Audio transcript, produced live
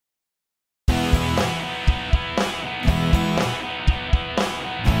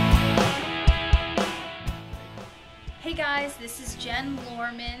guys, this is Jenn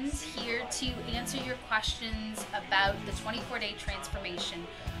Lormand here to answer your questions about the 24-day transformation.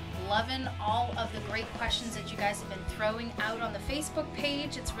 Loving all of the great questions that you guys have been throwing out on the Facebook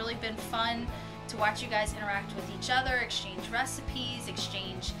page. It's really been fun to watch you guys interact with each other, exchange recipes,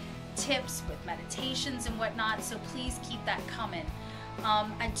 exchange tips with meditations and whatnot, so please keep that coming.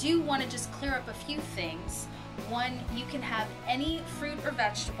 I do want to just clear up a few things. One, you can have any fruit or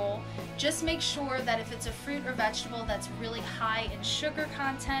vegetable. Just make sure that if it's a fruit or vegetable that's really high in sugar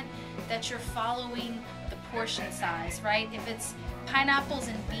content, that you're following the portion size, right? If it's pineapples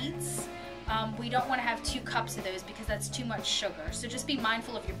and beets, we don't want to have 2 cups of those because that's too much sugar. So just be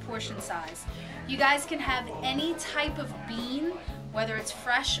mindful of your portion size. You guys can have any type of bean, whether it's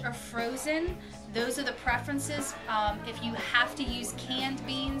fresh or frozen. Those are the preferences. If you have to use canned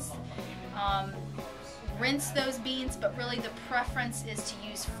beans, rinse those beans, but really the preference is to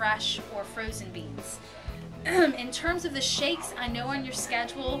use fresh or frozen beans. In terms of the shakes, I know on your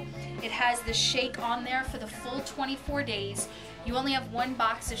schedule it has the shake on there for the full 24 days. You only have 1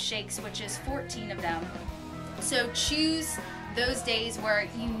 box of shakes, which is 14 of them. So choose those days where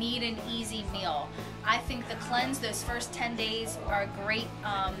you need an easy meal. I think the cleanse, those first 10 days are a great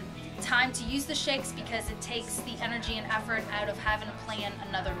time to use the shakes because it takes the energy and effort out of having to plan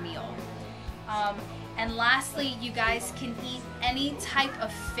another meal. And lastly, you guys can eat any type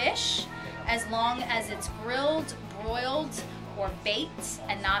of fish as long as it's grilled, broiled, or baked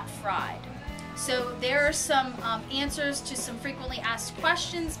and not fried. So there are some answers to some frequently asked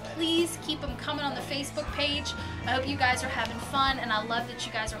questions. Please keep them coming on the Facebook page. I hope you guys are having fun, and I love that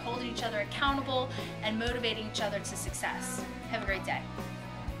you guys are holding each other accountable and motivating each other to success. Have a great day.